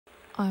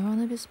I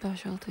want to be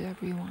special to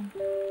everyone.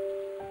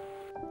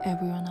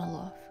 Everyone I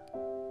love.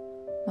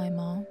 My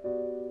mom,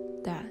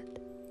 dad,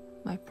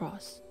 my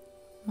bros,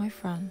 my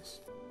friends,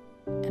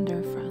 and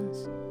their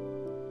friends,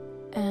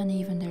 and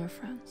even their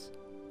friends.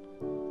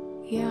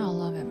 Yeah, I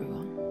love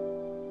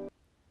everyone.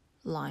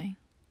 Lying.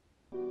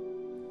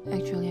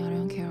 Actually, I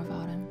don't care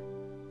about them.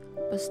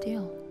 But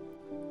still,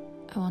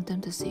 I want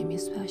them to see me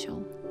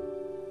special.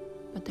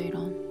 But they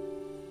don't.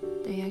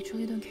 They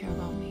actually don't care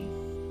about me.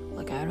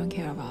 Like I don't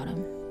care about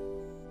them.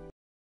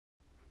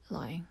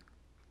 Lying.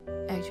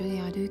 Actually,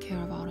 I do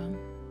care about them.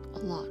 A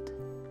lot.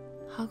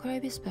 How could I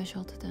be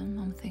special to them?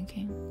 I'm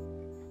thinking.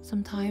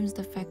 Sometimes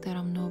the fact that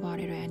I'm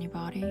nobody to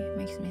anybody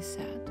makes me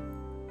sad.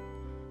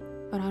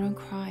 But I don't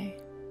cry.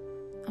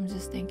 I'm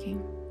just thinking.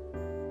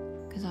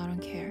 'Cause I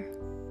don't care.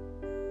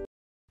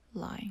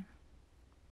 Lying.